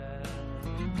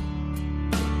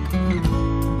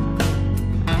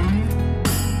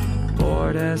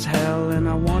as hell and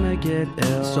I wanna get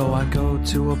ill. So I go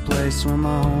to a place where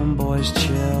my homeboys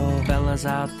chill. Fellas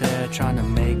out there trying to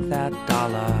make that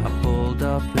dollar. I pulled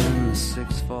up in the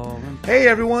 6'4". Hey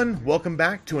everyone, welcome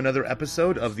back to another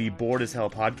episode of the Bored as Hell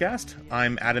podcast.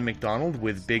 I'm Adam McDonald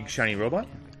with Big Shiny Robot.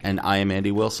 And I am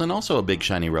Andy Wilson, also a big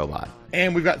shiny robot.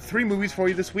 And we've got 3 movies for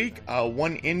you this week.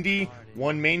 One indie,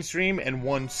 one mainstream, and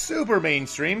one super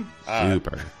mainstream.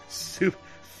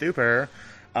 Super.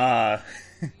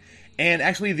 And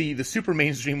actually the super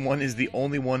mainstream one is the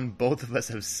only one both of us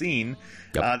have seen.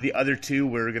 Yep. The other 2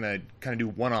 we're going to kind of do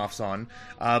one-offs on.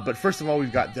 But first of all,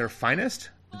 we've got Their Finest.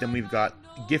 Then we've got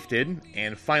Gifted.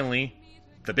 And finally,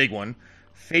 the big one,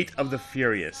 Fate of the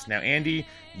Furious. Now, Andy,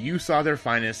 you saw Their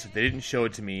Finest. They didn't show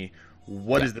it to me.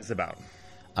 What is this about?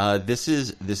 This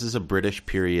is a British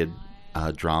period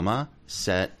drama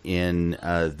set in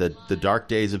the dark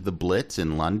days of the Blitz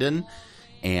in London.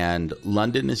 And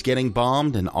London is getting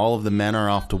bombed, and all of the men are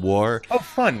off to war. Oh,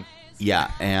 fun. Yeah,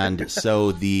 and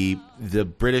so the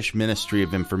British Ministry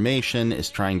of Information is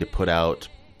trying to put out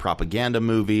propaganda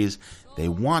movies. They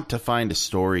want to find a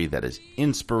story that is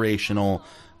inspirational,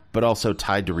 but also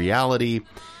tied to reality.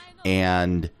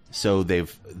 And so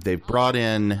they've brought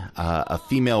in a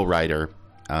female writer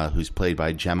who's played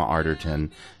by Gemma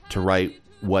Arterton to write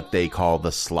what they call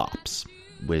the slops,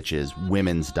 which is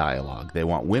women's dialogue. They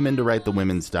want women to write the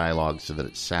women's dialogue so that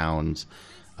it sounds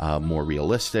more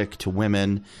realistic to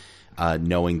women,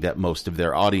 knowing that most of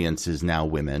their audience is now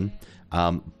women.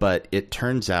 But it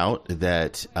turns out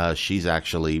that she's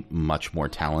actually much more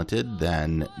talented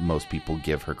than most people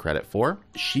give her credit for.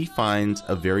 She finds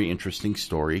a very interesting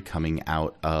story coming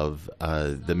out of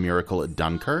the miracle at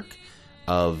Dunkirk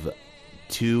of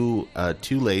two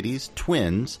ladies,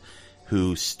 twins,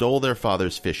 who stole their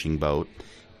father's fishing boat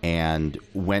and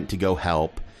went to go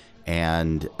help,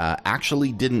 and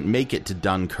actually didn't make it to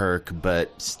Dunkirk,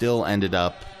 but still ended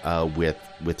up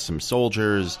with some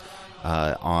soldiers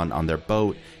on their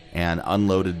boat and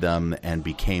unloaded them and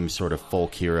became sort of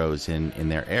folk heroes in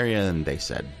their area. And they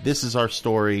said, this is our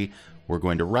story, we're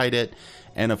going to write it.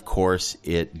 And of course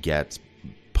it gets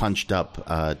punched up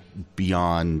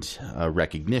beyond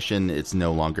recognition. It's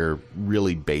no longer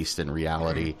really based in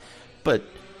reality, but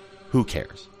who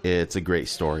cares? It's a great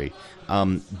story.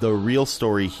 The real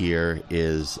story here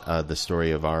is the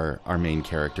story of our main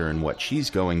character and what she's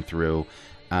going through.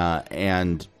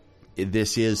 And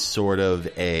this is sort of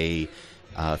a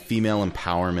female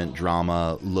empowerment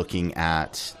drama looking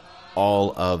at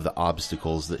all of the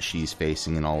obstacles that she's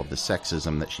facing and all of the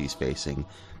sexism that she's facing,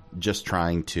 just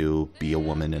trying to be a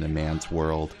woman in a man's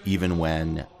world, even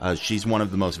when she's one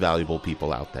of the most valuable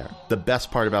people out there. The best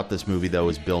part about this movie, though,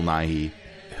 is Bill Nighy,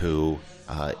 who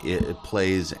it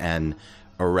plays an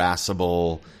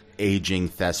irascible, aging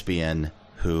thespian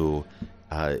who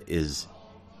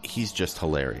he's just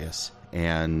hilarious.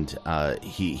 And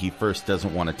he first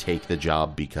doesn't want to take the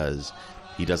job because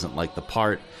he doesn't like the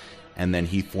part, and then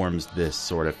he forms this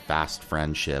sort of fast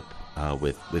friendship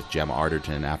with Gemma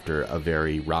Arterton after a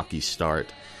very rocky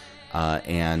start,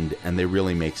 and they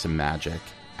really make some magic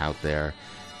out there.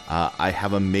 I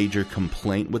have a major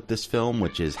complaint with this film,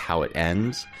 which is how it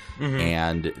ends. Mm-hmm.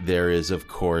 And there is, of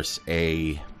course,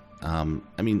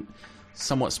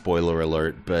 somewhat spoiler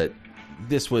alert, but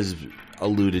this was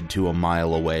alluded to a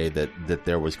mile away that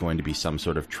there was going to be some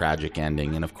sort of tragic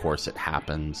ending, and of course it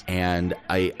happens. And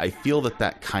I feel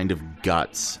that kind of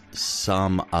guts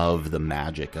some of the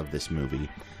magic of this movie.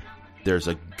 There's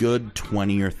a good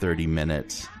 20 or 30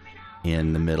 minutes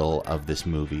in the middle of this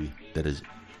movie that is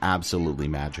absolutely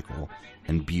magical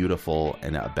and beautiful,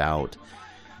 and about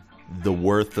the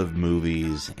worth of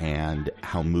movies and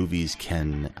how movies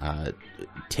can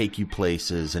take you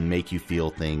places and make you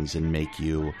feel things and make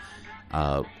you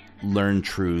learn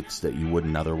truths that you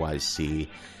wouldn't otherwise see.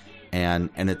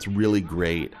 And it's really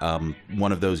great.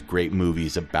 One of those great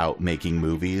movies about making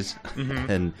movies.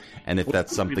 Mm-hmm. and if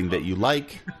that's something that you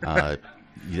like,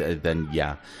 then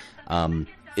yeah.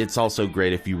 It's also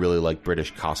great if you really like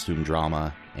British costume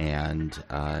drama and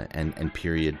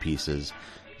period pieces.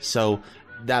 So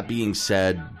that being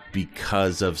said,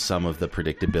 because of some of the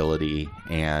predictability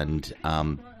and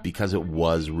because it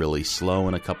was really slow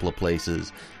in a couple of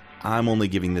places, I'm only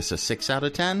giving this a 6 out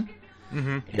of 10.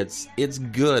 Mm-hmm. It's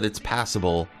good. It's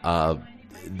passable.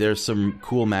 There's some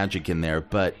cool magic in there.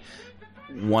 But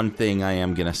one thing I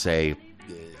am going to say,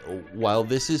 while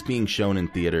this is being shown in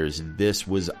theaters, this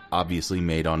was obviously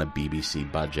made on a BBC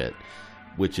budget,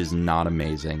 which is not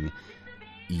amazing.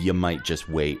 You might just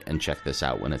wait and check this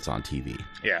out when it's on TV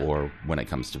or when it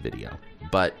comes to video.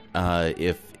 But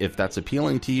if that's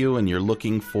appealing to you and you're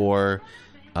looking for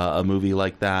a movie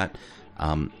like that,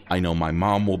 I know my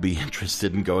mom will be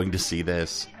interested in going to see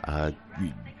this.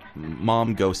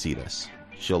 Mom, go see this.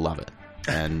 She'll love it.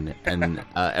 And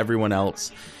everyone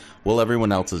else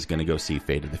is going to go see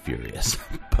Fate of the Furious.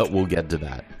 But we'll get to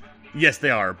that. Yes, they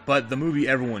are. But the movie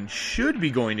everyone should be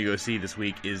going to go see this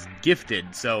week is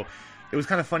Gifted. So it was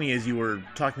kind of funny as you were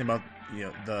talking about,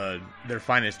 their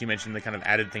finest. You mentioned they kind of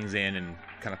added things in and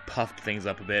kind of puffed things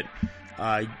up a bit.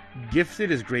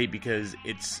 Gifted is great because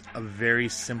it's a very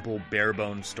simple,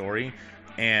 bare-bones story.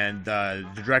 And the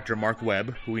director, Mark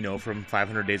Webb, who we know from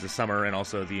 500 Days of Summer and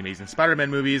also the Amazing Spider-Man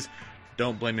movies,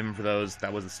 don't blame him for those.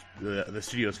 That was the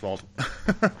studio's fault.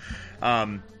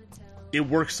 It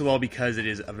works so well because it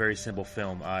is a very simple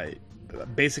film.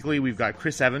 Basically, we've got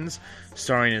Chris Evans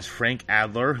starring as Frank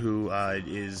Adler, who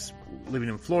is living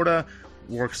in Florida,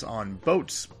 works on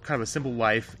boats, kind of a simple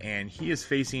life, and he is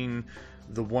facing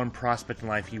the one prospect in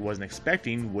life he wasn't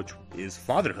expecting, which is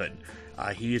fatherhood.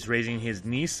 He is raising his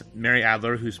niece, Mary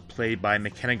Adler, who's played by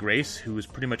McKenna Grace, who is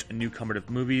pretty much a newcomer to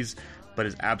movies, but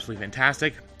is absolutely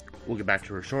fantastic. We'll get back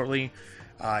to her shortly.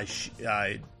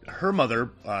 Her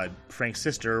mother, Frank's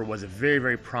sister, was a very,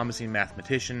 very promising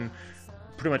mathematician,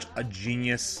 pretty much a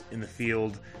genius in the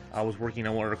field. Was working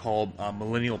on what are called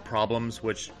millennial problems,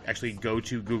 which actually go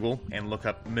to Google and look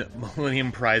up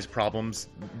Millennium Prize problems.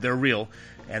 They're real,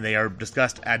 and they are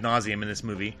discussed ad nauseum in this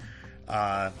movie.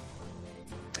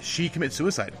 She commits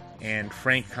suicide, and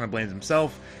Frank kind of blames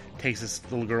himself, takes this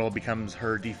little girl, becomes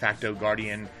her de facto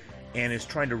guardian, and is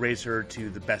trying to raise her to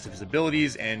the best of his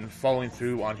abilities and following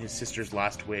through on his sister's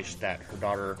last wish that her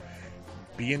daughter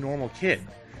be a normal kid.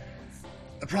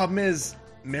 The problem is,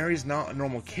 Mary's not a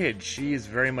normal kid. She is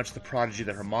very much the prodigy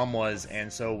that her mom was,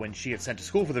 and so when she gets sent to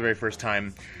school for the very first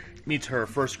time, meets her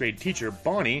first grade teacher,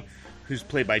 Bonnie, who's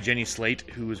played by Jenny Slate,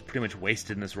 who is pretty much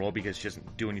wasted in this role because she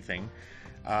doesn't do anything.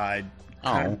 I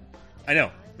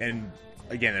know, and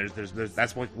again, there's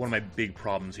that's like one of my big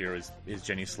problems here is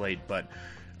Jenny Slate, but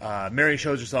Mary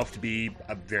shows herself to be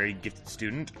a very gifted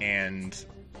student and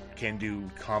can do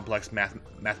complex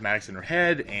mathematics in her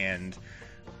head, and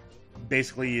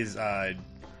basically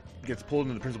gets pulled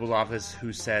into the principal's office,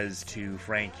 who says to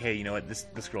Frank, hey, you know what,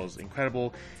 this girl is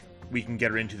incredible. We can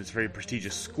get her into this very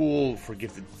prestigious school for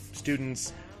gifted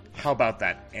students. How about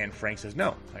that? And Frank says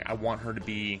no. I want her to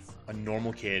be a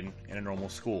normal kid in a normal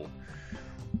school.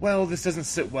 Well, this doesn't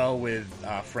sit well with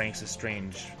Frank's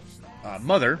estranged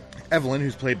mother, Evelyn,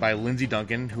 who's played by Lindsay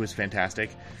Duncan, who is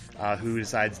fantastic, who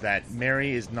decides that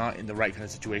Mary is not in the right kind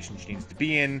of situation she needs to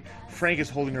be in. Frank is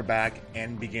holding her back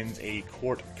and begins a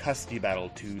court custody battle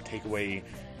to take away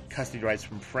custody rights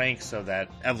from Frank so that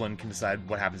Evelyn can decide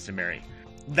what happens to Mary.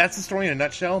 That's the story in a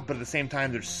nutshell, but at the same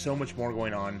time, there's so much more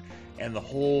going on, and the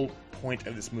whole point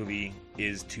of this movie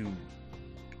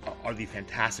are the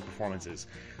fantastic performances.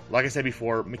 Like I said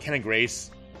before, McKenna Grace,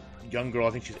 young girl,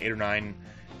 I think she's 8 or 9,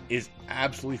 is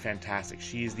absolutely fantastic.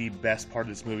 She is the best part of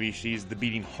this movie. She's the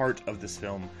beating heart of this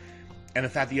film. And the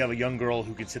fact that you have a young girl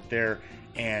who can sit there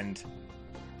and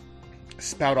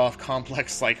spout off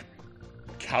complex, like,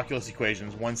 calculus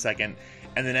equations 1 second,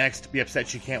 and the next be upset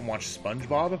she can't watch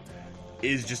SpongeBob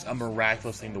is just a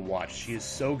miraculous thing to watch. She is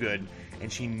so good,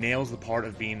 and she nails the part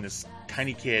of being this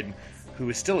tiny kid who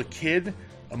is still a kid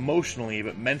emotionally,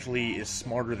 but mentally is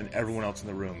smarter than everyone else in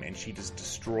the room, and she just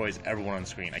destroys everyone on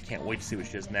screen. I can't wait to see what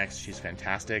she does next. She's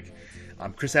fantastic.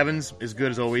 Chris Evans is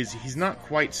good as always. He's not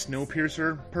quite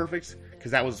Snowpiercer perfect,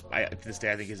 because that was, to this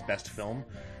day, I think his best film,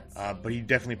 but he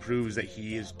definitely proves that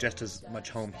he is just as much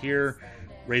home here,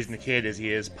 raising the kid, as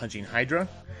he is punching Hydra.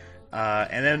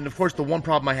 And then, of course, the one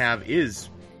problem I have is,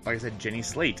 like I said, Jenny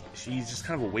Slate. She's just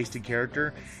kind of a wasted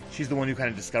character. She's the one who kind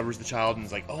of discovers the child and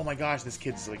is like, oh my gosh, this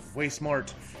kid's like way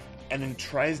smart, and then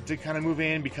tries to kind of move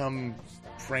in, become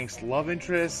Frank's love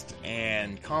interest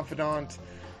and confidant,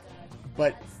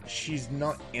 but she's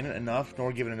not in it enough,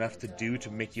 nor given enough to do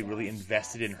to make you really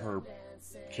invested in her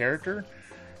character.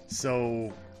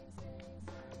 So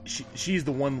she's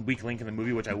the one weak link in the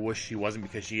movie, which I wish she wasn't,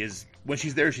 because she is, when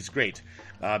she's there, she's great.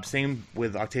 Same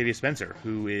with Octavia Spencer,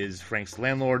 who is Frank's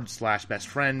landlord / best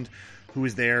friend, who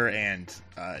is there and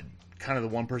kind of the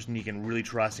one person you can really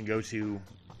trust and go to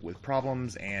with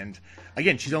problems. And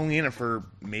again, she's only in it for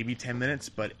maybe 10 minutes,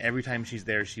 but every time she's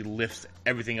there, she lifts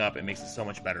everything up and makes it so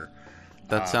much better.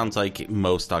 That sounds like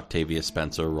most Octavia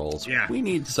Spencer roles. Yeah. We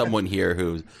need someone here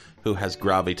who has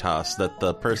gravitas, that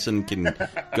the person can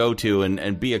go to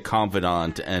and be a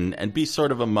confidant and be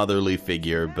sort of a motherly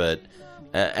figure, but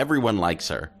everyone likes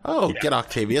her. Oh, yeah. Get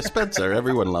Octavia Spencer.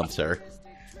 Everyone loves her.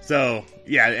 So,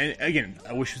 yeah, and again,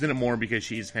 I wish she was in it more because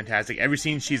she's fantastic. Every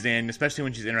scene she's in, especially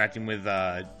when she's interacting with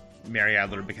Mary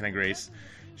Adler, McKenna Grace,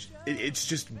 it's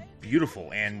just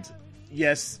beautiful. And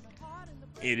yes,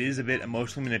 it is a bit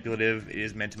emotionally manipulative. It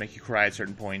is meant to make you cry at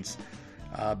certain points.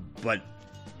 But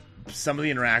some of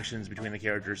the interactions between the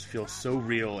characters feel so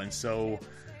real and so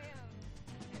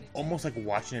almost like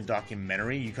watching a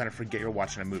documentary. You kind of forget you're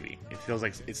watching a movie. It feels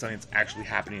like it's something that's actually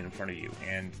happening in front of you.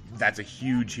 And that's a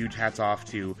huge, huge hats off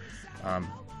to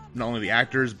not only the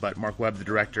actors, but Mark Webb, the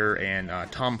director, and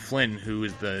Tom Flynn, who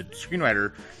is the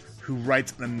screenwriter, who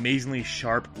writes an amazingly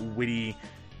sharp, witty,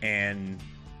 and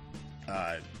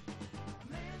I'd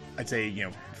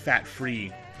say,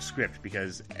 fat-free script,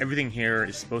 because everything here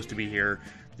is supposed to be here.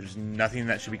 There's nothing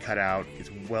that should be cut out. It's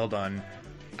well done.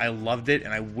 I loved it,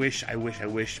 and I wish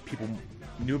people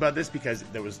knew about this, because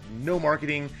there was no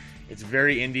marketing. It's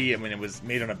very indie. I mean, it was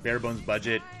made on a bare-bones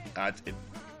budget.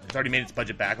 It's already made its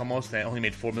budget back almost, and it only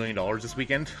made $4 million this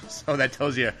weekend. So that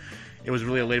tells you it was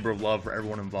really a labor of love for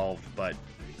everyone involved. But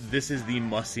this is the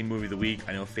must-see movie of the week.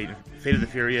 I know Fate of the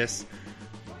Furious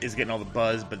is getting all the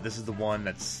buzz, but this is the one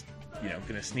that's going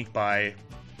to sneak by.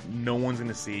 No one's going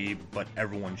to see, but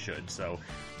everyone should. So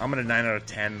I'm at a 9 out of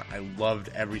 10. I loved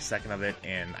every second of it,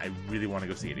 and I really want to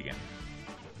go see it again.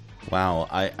 Wow,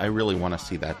 I really want to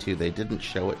see that too. They didn't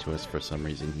show it to us for some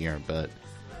reason here, but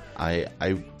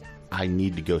I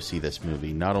need to go see this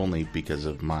movie, not only because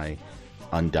of my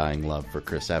undying love for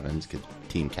Chris Evans,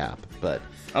 Team Cap, but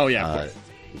oh yeah,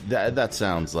 that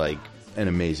sounds like an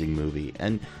amazing movie.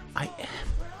 And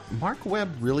Mark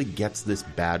Webb really gets this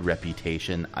bad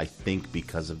reputation, I think,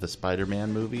 because of the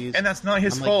Spider-Man movies, and that's not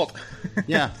his fault.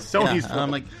 Yeah, Sony's fault.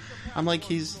 And I'm like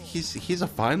he's a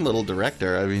fine little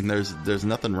director. I mean, there's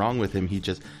nothing wrong with him. He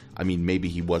just, I mean, maybe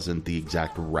he wasn't the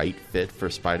exact right fit for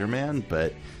Spider-Man,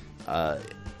 but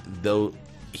though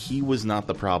he was not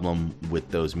the problem with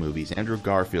those movies. Andrew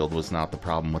Garfield was not the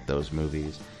problem with those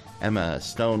movies. Emma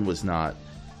Stone was not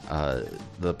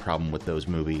the problem with those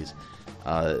movies.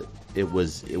 It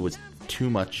was too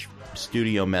much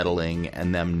studio meddling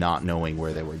and them not knowing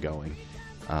where they were going.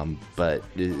 But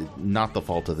not the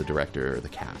fault of the director or the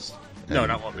cast. No,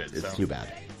 not one bit. It's too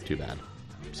bad.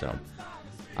 So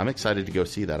I'm excited to go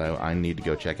see that. I need to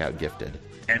go check out Gifted.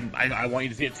 And I want you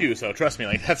to see it too, so trust me.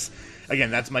 Like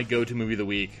that's my go-to movie of the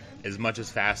week. As much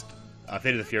as Fate of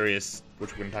the Furious,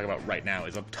 which we're going to talk about right now,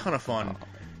 is a ton of fun.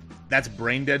 That's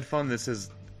brain dead fun. This is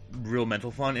real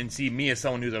mental fun. And see, me as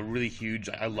someone who's a really huge,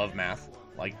 I love math.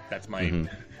 Like that's my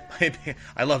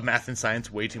I love math and science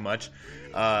way too much.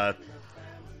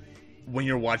 When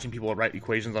you're watching people write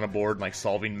equations on a board, like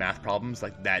solving math problems,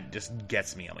 like that just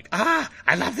gets me. I'm like,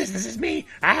 I love this. This is me.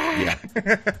 Yeah.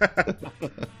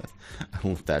 I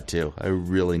love that too. I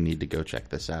really need to go check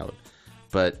this out.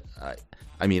 But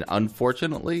I mean,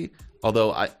 unfortunately,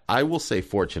 although I will say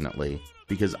fortunately,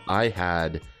 because I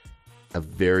had a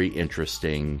very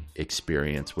interesting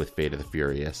experience with Fate of the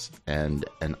Furious, and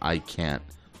I can't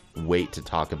wait to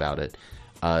talk about it.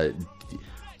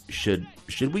 Should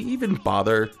we even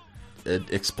bother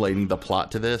explaining the plot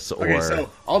to this? Or... Okay, so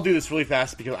I'll do this really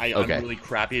fast because I'm really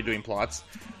crappy at doing plots.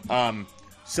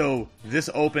 So this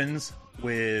opens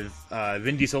with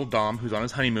Vin Diesel, Dom, who's on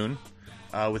his honeymoon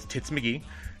with Tits McGee,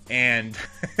 and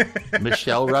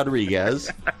Michelle Rodriguez.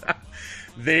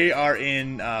 They are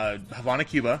in Havana,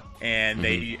 Cuba, and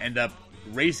they end up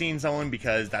racing someone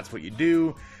because that's what you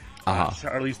do.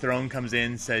 Charlize Theron comes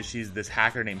in, says she's this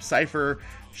hacker named Cypher,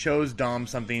 shows Dom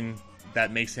something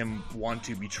that makes him want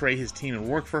to betray his team and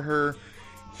work for her.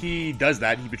 He does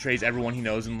that. He betrays everyone he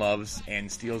knows and loves and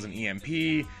steals an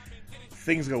EMP.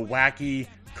 Things go wacky.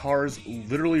 Cars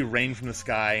literally rain from the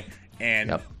sky,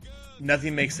 and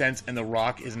nothing makes sense, and The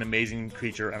Rock is an amazing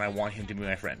creature, and I want him to be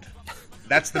my friend.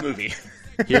 That's the movie.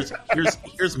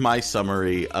 Here's my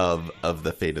summary of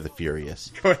the Fate of the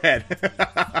Furious. Go ahead.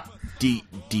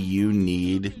 Do you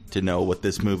need to know what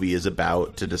this movie is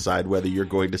about to decide whether you're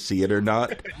going to see it or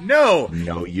not? No,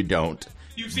 you don't.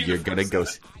 You're gonna go.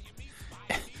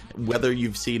 Whether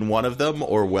you've seen one of them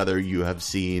or whether you have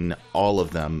seen all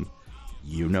of them,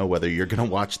 you know whether you're gonna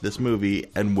watch this movie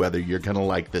and whether you're gonna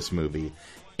like this movie.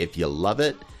 If you love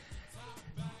it,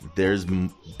 there's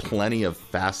plenty of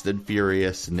Fast and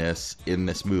Furiousness in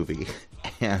this movie.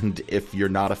 And if you're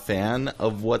not a fan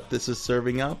of what this is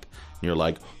serving up, you're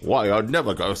like, why, I'd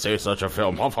never go see such a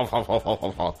film.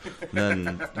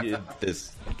 Then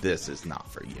this is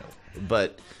not for you.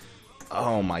 But,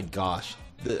 oh my gosh,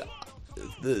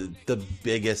 the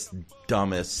biggest,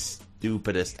 dumbest,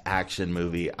 stupidest action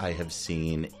movie I have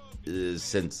seen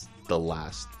since the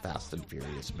last Fast and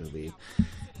Furious movie.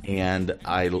 And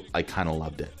I kind of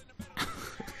loved it.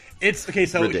 It's okay.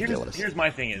 So ridiculous. Here's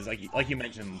my thing: is like you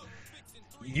mentioned,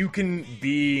 you can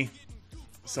be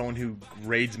someone who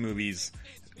grades movies,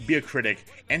 be a critic,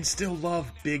 and still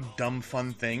love big, dumb,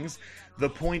 fun things. The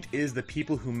point is the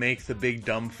people who make the big,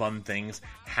 dumb, fun things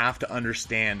have to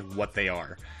understand what they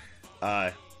are.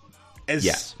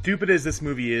 Stupid as this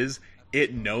movie is,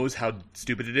 it knows how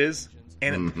stupid it is,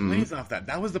 and it plays off that.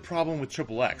 That was the problem with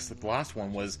Triple X. The last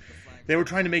one was they were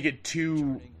trying to make it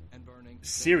too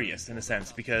serious, in a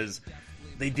sense, because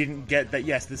they didn't get that,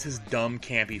 yes, this is dumb,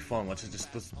 campy fun.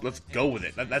 Let's go with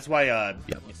it. That's why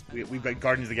we've got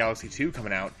Guardians of the Galaxy 2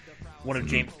 coming out. One of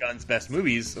James Gunn's best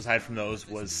movies, aside from those,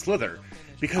 was Slither.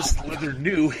 Because Slither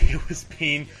knew it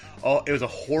was a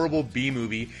horrible B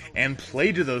movie and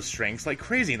played to those strengths like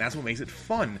crazy, and that's what makes it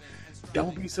fun.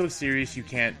 Don't be so serious you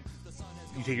take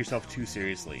yourself too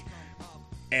seriously.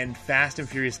 And Fast and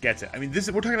Furious gets it. I mean,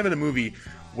 we're talking about a movie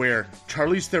where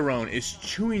Charlize Theron is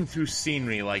chewing through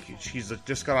scenery like she's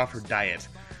just got off her diet,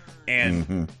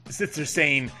 and sits there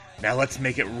saying, "Now let's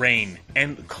make it rain."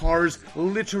 And cars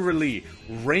literally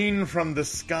rain from the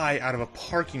sky out of a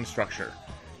parking structure.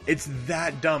 It's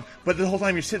that dumb. But the whole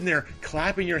time you're sitting there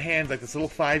clapping your hands like this little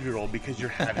 5-year-old because you're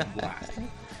having a blast.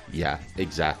 Yeah,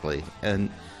 exactly. And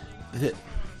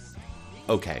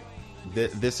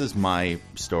this is my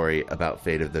story about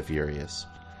Fate of the Furious.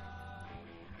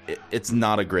 It's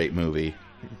not a great movie,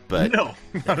 but no,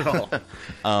 not at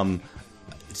all.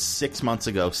 6 months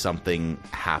ago, something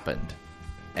happened,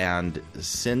 and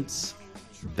since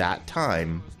that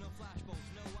time,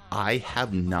 I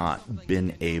have not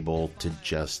been able to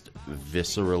just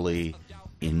viscerally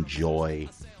enjoy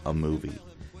a movie.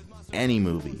 Any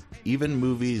movie. Even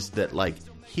movies that, like,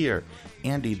 here,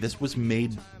 Andy, this was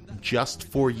made just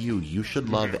for you. You should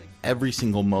love every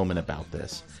single moment about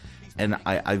this. And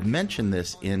I've mentioned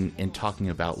this in talking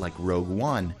about, like, Rogue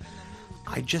One.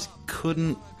 I just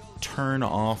couldn't turn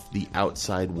off the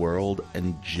outside world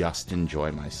and just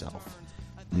enjoy myself.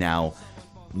 Now,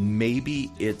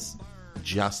 maybe it's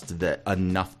just that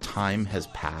enough time has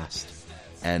passed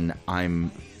and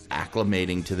I'm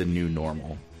acclimating to the new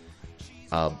normal.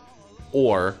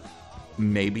 Or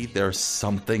maybe there's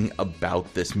something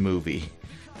about this movie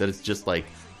that it's just like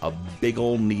a big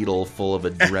old needle full of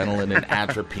adrenaline and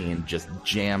atropine just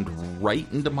jammed right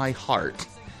into my heart.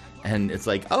 And it's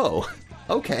like, oh,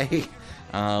 okay,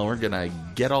 we're going to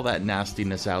get all that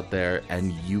nastiness out there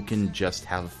and you can just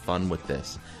have fun with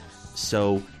this.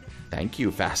 So thank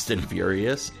you, Fast and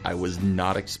Furious. I was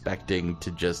not expecting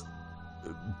to just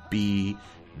be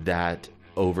that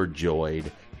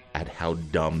overjoyed at how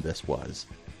dumb this was.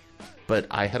 But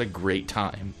I had a great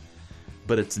time.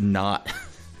 But it's not...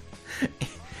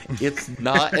 It's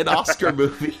not an Oscar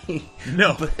movie.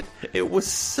 No. But it was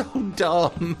so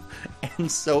dumb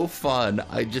and so fun.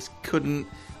 I just couldn't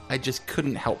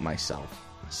help myself.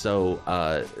 So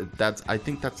I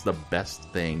think that's the best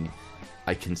thing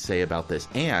I can say about this.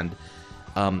 And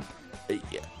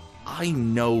I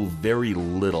know very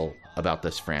little about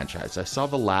this franchise. I saw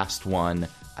the last one.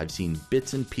 I've seen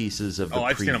bits and pieces of the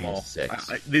previous seen them all.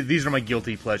 6. These are my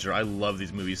guilty pleasure. I love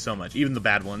these movies so much, even the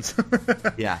bad ones.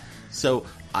 Yeah. So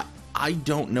I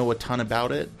don't know a ton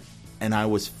about it, and I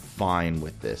was fine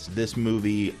with this. This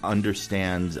movie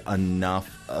understands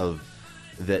enough of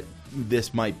that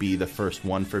this might be the first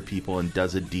one for people and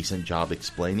does a decent job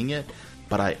explaining it,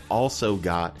 but I also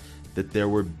got that there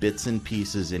were bits and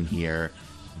pieces in here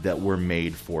that were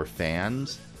made for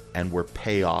fans and were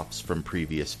payoffs from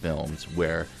previous films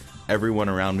where everyone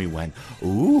around me went,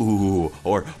 ooh,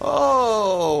 or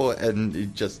oh, and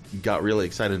it just got really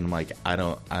excited. And I'm like, I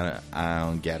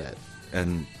don't get it.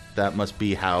 And that must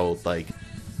be how, like,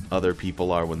 other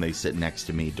people are when they sit next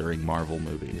to me during Marvel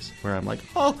movies, where I'm like,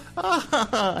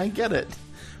 I get it.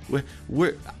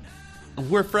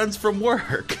 We're friends from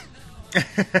work.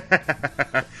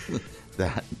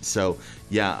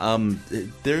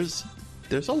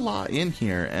 There's a lot in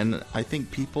here, and I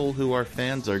think people who are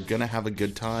fans are going to have a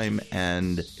good time,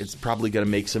 and it's probably going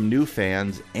to make some new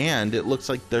fans, and it looks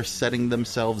like they're setting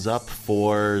themselves up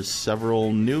for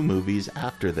several new movies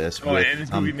after this. Oh, and this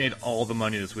movie made all the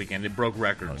money this weekend. It broke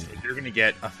records. Oh, yeah. You're going to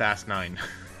get a Fast 9.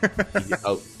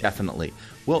 Oh, definitely.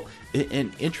 Well,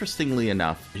 and interestingly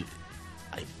enough,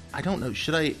 I don't know,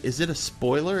 is it a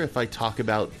spoiler if I talk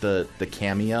about the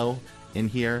cameo in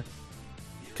here?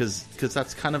 Because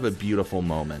that's kind of a beautiful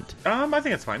moment. I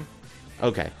think it's fine.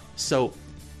 Okay, so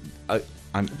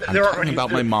I'm talking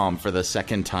about my mom for the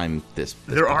second time this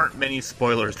there aren't many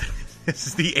spoilers. This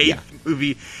is the 8th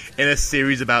movie in a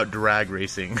series about drag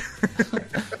racing.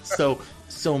 So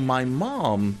my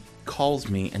mom calls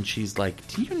me and she's like,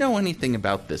 do you know anything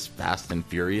about this Fast and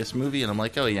Furious movie? And I'm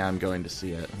like, oh yeah, I'm going to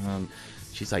see it.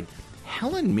 She's like,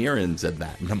 Helen Mirren's in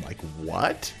that. And I'm like,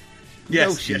 what? Yes,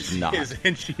 no, she's not. She is,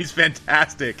 and she's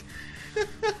fantastic.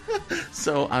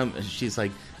 So she's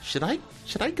like, should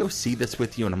I go see this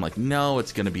with you? And I'm like, no,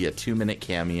 it's going to be a 2-minute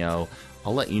cameo.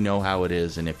 I'll let you know how it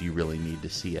is and if you really need to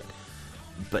see it.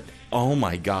 But oh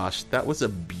my gosh, that was a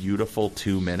beautiful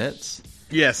 2 minutes.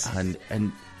 Yes, and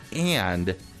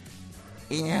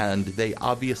they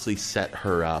obviously set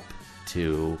her up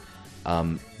to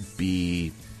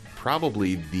be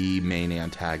probably the main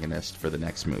antagonist for the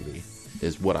next movie.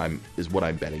 Is what I'm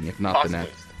betting, if not possibly the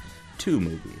next 2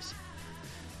 movies.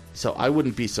 So I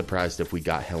wouldn't be surprised if we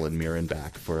got Helen Mirren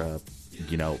back for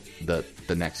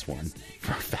the next one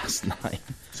for Fast 9,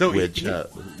 so which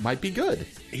might be good.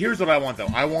 Here's what I want, though.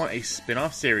 I want a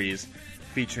spin-off series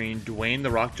featuring Dwayne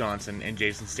 "The Rock" Johnson and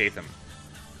Jason Statham,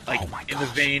 like in the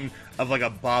vein of like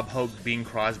a Bob Hope, Bing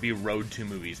Crosby Road to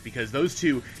movies, because those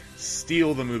two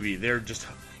steal the movie. They're just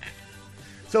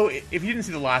so. If you didn't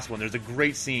see the last one, there's a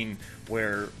great scene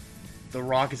where The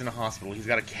Rock is in a hospital. He's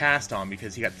got a cast on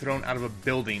because he got thrown out of a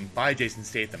building by Jason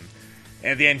Statham.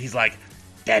 And at the end, he's like,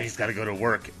 Daddy's got to go to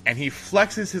work. And he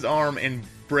flexes his arm and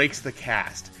breaks the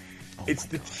cast. It's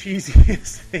the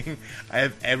cheesiest thing I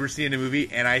have ever seen in a movie,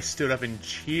 and I stood up and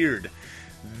cheered.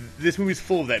 This movie's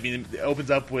full of that. I mean, it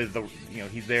opens up with,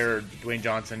 he's there. Dwayne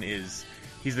Johnson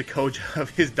he's the coach of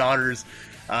his daughter's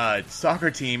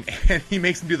soccer team, and he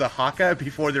makes them do the haka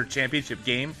before their championship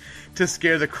game to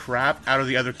scare the crap out of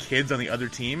the other kids on the other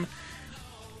team.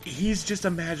 He's just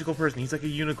a magical person. He's like a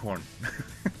unicorn.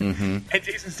 Mm-hmm. And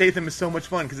Jason Statham is so much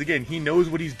fun because, again, he knows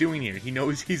what he's doing here. He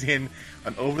knows he's in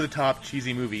an over-the-top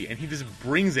cheesy movie, and he just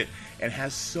brings it and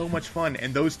has so much fun.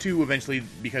 And those two eventually,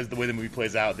 because the way the movie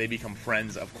plays out, they become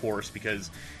friends, of course, because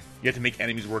you have to make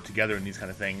enemies work together in these kind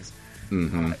of things.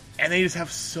 Mm-hmm. And they just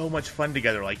have so much fun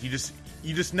together. Like, you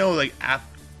just know, like,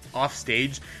 off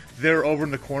stage, they're over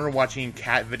in the corner watching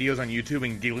cat videos on YouTube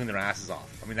and giggling their asses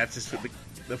off. I mean, that's just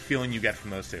the feeling you get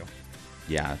from those two.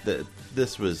 Yeah,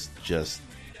 this was just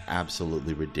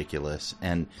absolutely ridiculous.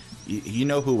 And you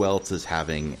know who else is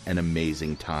having an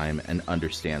amazing time and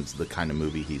understands the kind of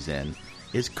movie he's in?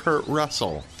 Is Kurt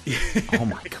Russell. Oh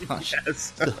my gosh.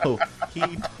 Yes. So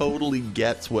he totally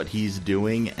gets what he's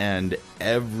doing, and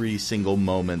every single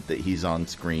moment that he's on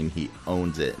screen, he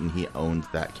owns it, and he owns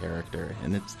that character.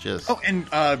 And it's just... Oh, and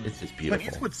it's just beautiful.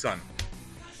 Clint Eastwood's son.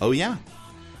 Oh, yeah.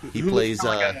 He plays...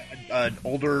 like an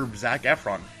older Zac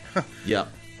Efron. Yeah.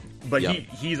 But yep.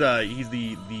 he's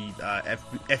the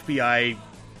FBI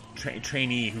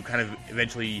trainee who kind of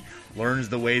eventually learns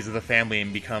the ways of the family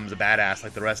and becomes a badass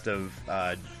like the rest of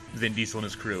Vin Diesel and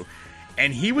his crew.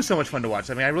 And he was so much fun to watch.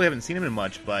 I mean, I really haven't seen him in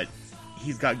much, but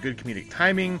he's got good comedic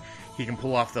timing. He can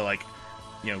pull off the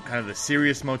kind of the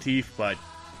serious motif, but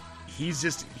he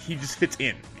just fits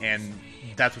in, and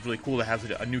that's what's really cool to have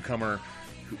a newcomer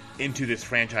into this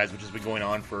franchise, which has been going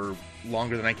on for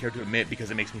longer than I care to admit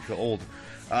because it makes me feel old.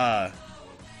 But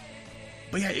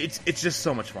yeah, it's just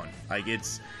so much fun. Like,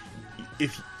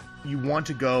 if you want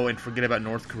to go and forget about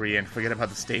North Korea and forget about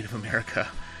the state of America,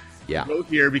 yeah, go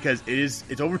here because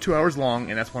it's over 2 hours long,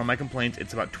 and that's one of my complaints.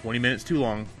 It's about 20 minutes too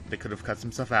long. They could have cut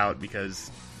some stuff out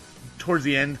because towards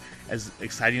the end, as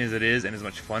exciting as it is and as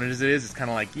much fun as it is, it's kind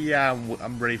of like, yeah,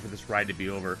 I'm ready for this ride to be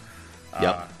over.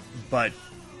 Yep. But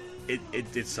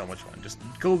it's so much fun. Just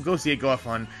go see it. Go have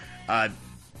fun.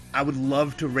 I would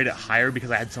love to rate it higher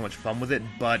because I had so much fun with it,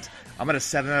 but I'm at a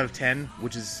 7 out of 10,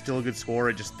 which is still a good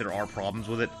score. There are problems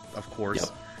with it, of course. Yep.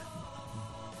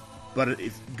 But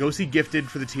go see Gifted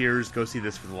for the tears. Go see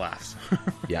this for the laughs.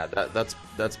 Yeah,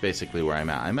 that's basically where I'm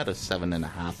at. I'm at a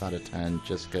 7.5 out of 10,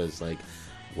 just because, like,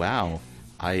 wow,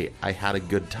 I had a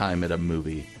good time at a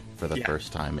movie for the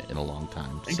first time in a long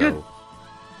time. And so, good.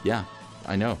 Yeah,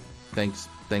 I know. Thanks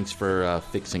for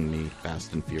fixing me,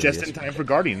 Fast and Furious. Just in time for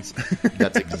Guardians.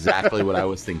 That's exactly what I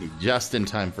was thinking. Just in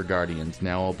time for Guardians.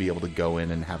 Now I'll be able to go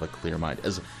in and have a clear mind.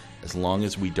 As long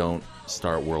as we don't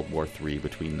start World War III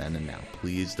between then and now.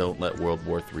 Please don't let World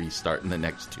War III start in the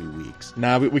next 2 weeks.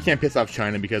 Nah, we can't piss off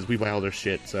China because we buy all their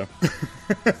shit. So.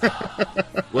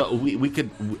 Well, we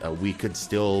could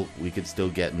still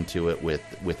get into it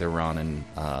with Iran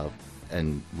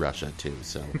and Russia too.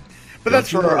 So. But that's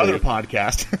for our other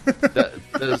podcast.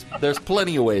 there's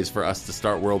plenty of ways for us to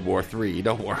start World War III.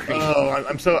 Don't worry. Oh,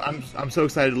 I'm so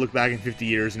excited to look back in 50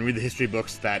 years and read the history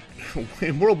books that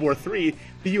in World War III,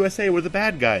 the USA were the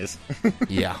bad guys.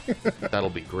 Yeah,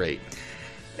 that'll be great.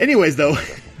 Anyways, though,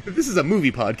 this is a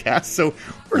movie podcast, so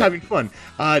we're having fun.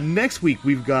 Next week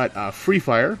we've got Free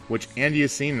Fire, which Andy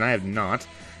has seen and I have not.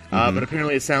 But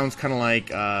apparently it sounds kind of like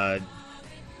Guy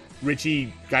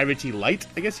Ritchie light,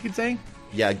 I guess you could say.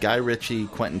 Yeah, Guy Ritchie,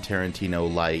 Quentin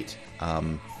Tarantino light,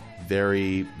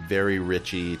 very, very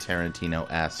Ritchie,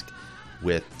 Tarantino-esque.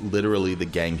 with literally the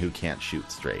gang who can't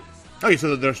shoot straight. Okay,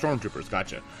 so they're stormtroopers.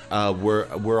 Gotcha.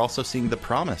 We're also seeing The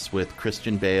Promise with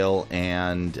Christian Bale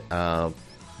and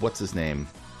what's his name?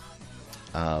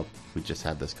 We just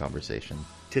had this conversation.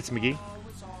 Tits McGee.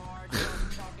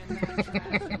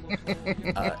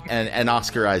 And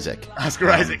Oscar Isaac. Oscar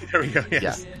Isaac. There we go.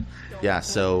 Yes. Yeah.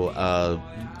 So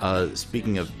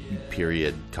speaking of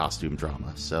period costume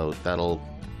drama, so that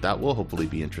will hopefully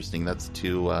be interesting. That's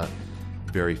two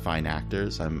very fine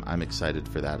actors. I'm excited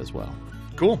for that as well.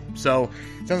 Cool. So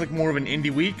sounds like more of an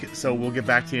indie week. So we'll get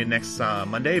back to you next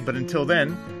Monday. But until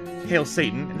then, hail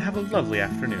Satan and have a lovely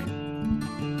afternoon.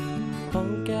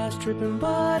 Punk ass tripping,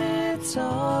 but it's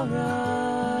alright.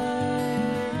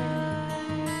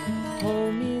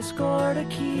 Homie scored a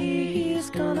key, he's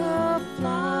gonna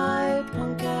fly.